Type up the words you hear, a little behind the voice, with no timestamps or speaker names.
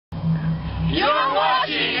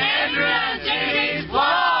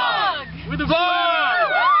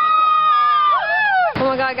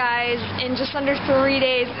my guys, in just under 3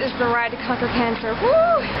 days is the Ride to Conquer Cancer.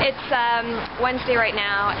 Woo! It's Wednesday right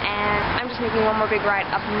now, and I'm just making one more big ride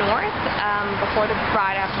up north. Before the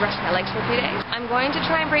ride, I have to rest my legs for a few days. I'm going to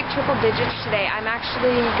try and break triple digits today. I'm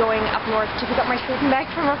actually going up north to pick up my sleeping bag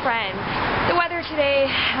from a friend. The weather today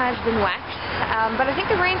has been wet, but I think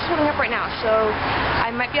the rain's holding up right now, so I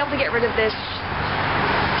might be able to get rid of this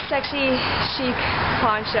sexy, chic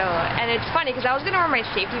poncho. And it's funny because I was going to wear my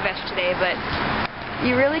safety vest today, but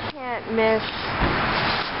you really can't miss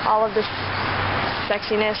all of this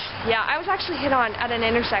sexiness. Yeah, I was actually hit on at an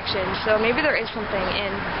intersection, so maybe there is something in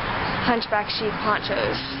Hunchback chic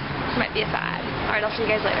ponchos. Might be a fad. Alright, I'll see you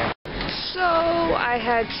guys later. So I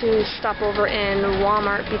had to stop over in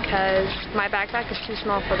Walmart because my backpack is too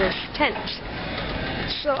small for this tent.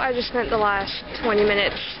 So I just spent the last 20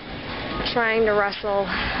 minutes trying to wrestle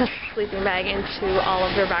a sleeping bag into all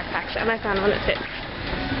of their backpacks, and I found one that fits.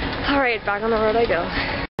 Alright, back on the road I go.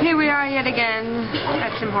 Here we are yet again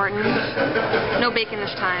at Tim Hortons. No bacon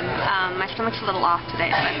this time. My stomach's a little off today,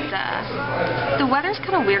 but the weather's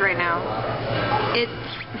kind of weird right now. It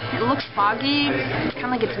looks foggy. It's kind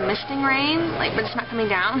of like it's misting rain, but it's not coming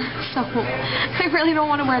down. So I really don't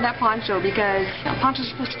want to wear that poncho because poncho's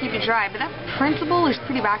supposed to keep you dry, but that principle is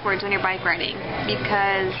pretty backwards when you're bike riding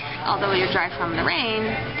because although you're dry from the rain,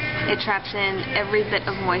 it traps in every bit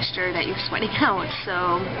of moisture that you're sweating out.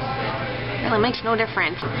 So it really makes no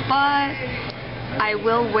difference. But I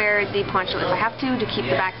will wear the poncho if I have to keep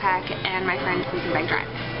the backpack and my friend's sleeping bag dry.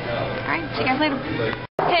 Alright, see you guys later.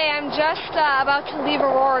 Hey, I'm just about to leave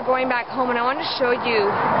Aurora going back home, and I wanted to show you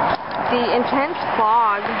the intense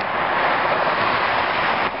fog.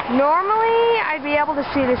 Normally, I'd be able to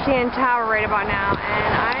see the CN Tower right about now,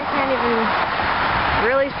 and I can't even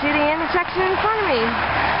really see the intersection in front of me.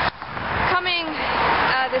 Coming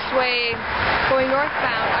this way, going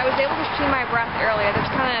northbound, I was able to see my breath earlier. That's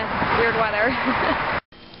kind of weird weather.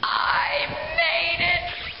 I made it!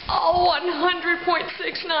 Oh,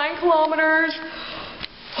 100.69 kilometers.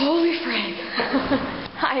 Holy frig.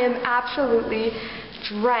 I am absolutely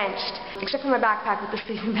drenched, except for my backpack with the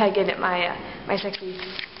sleeping bag in it, my sexy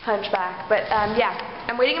Hunchback. But yeah,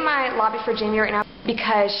 I'm waiting in my lobby for Jamie right now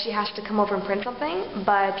because she has to come over and print something,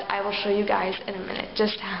 but I will show you guys in a minute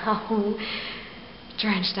just how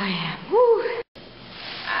drenched I am. Woo!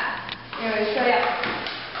 Anyway, so yeah,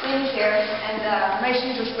 Jamie's here, and my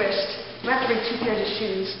shoes are squished. We have to bring 2 pairs of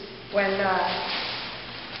shoes when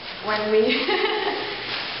we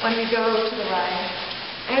when we go to the ride.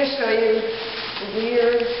 I'm going to show you the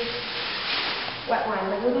weird wet line.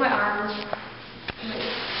 Look at my arms.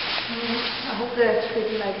 I hope the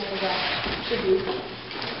sleeping bag is still wet. Should be.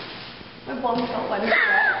 My bum felt wet and wet.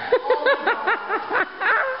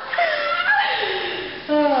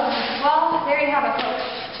 Well, there you have it, folks.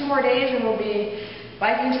 2 more days and we'll be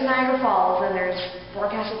biking to Niagara Falls, and there's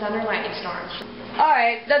forecasted thunder and lightning storms.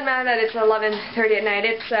 Alright, doesn't matter that it's 11:30 at night.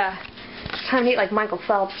 It's time to eat like Michael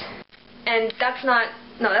Phelps. And that's not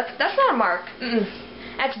a mark.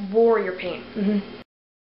 That's warrior paint.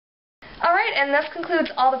 Alright, and that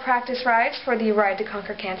concludes all the practice rides for the Ride to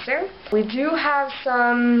Conquer Cancer. We do have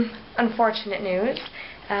some unfortunate news.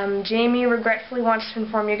 Jamie regretfully wants to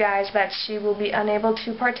inform you guys that she will be unable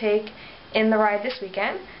to partake in the ride this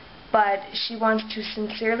weekend, but she wants to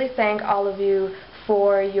sincerely thank all of you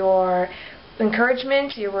for your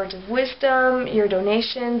encouragement, your words of wisdom, your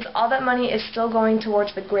donations. All that money is still going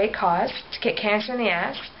towards the great cause to kick cancer in the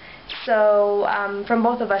ass. So from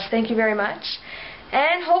both of us, thank you very much.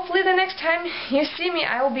 And hopefully the next time you see me,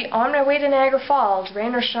 I will be on my way to Niagara Falls,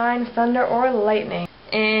 rain or shine, thunder or lightning,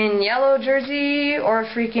 in yellow jersey or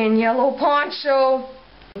freaking yellow poncho.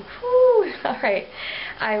 Whew. Alright,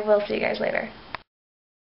 I will see you guys later.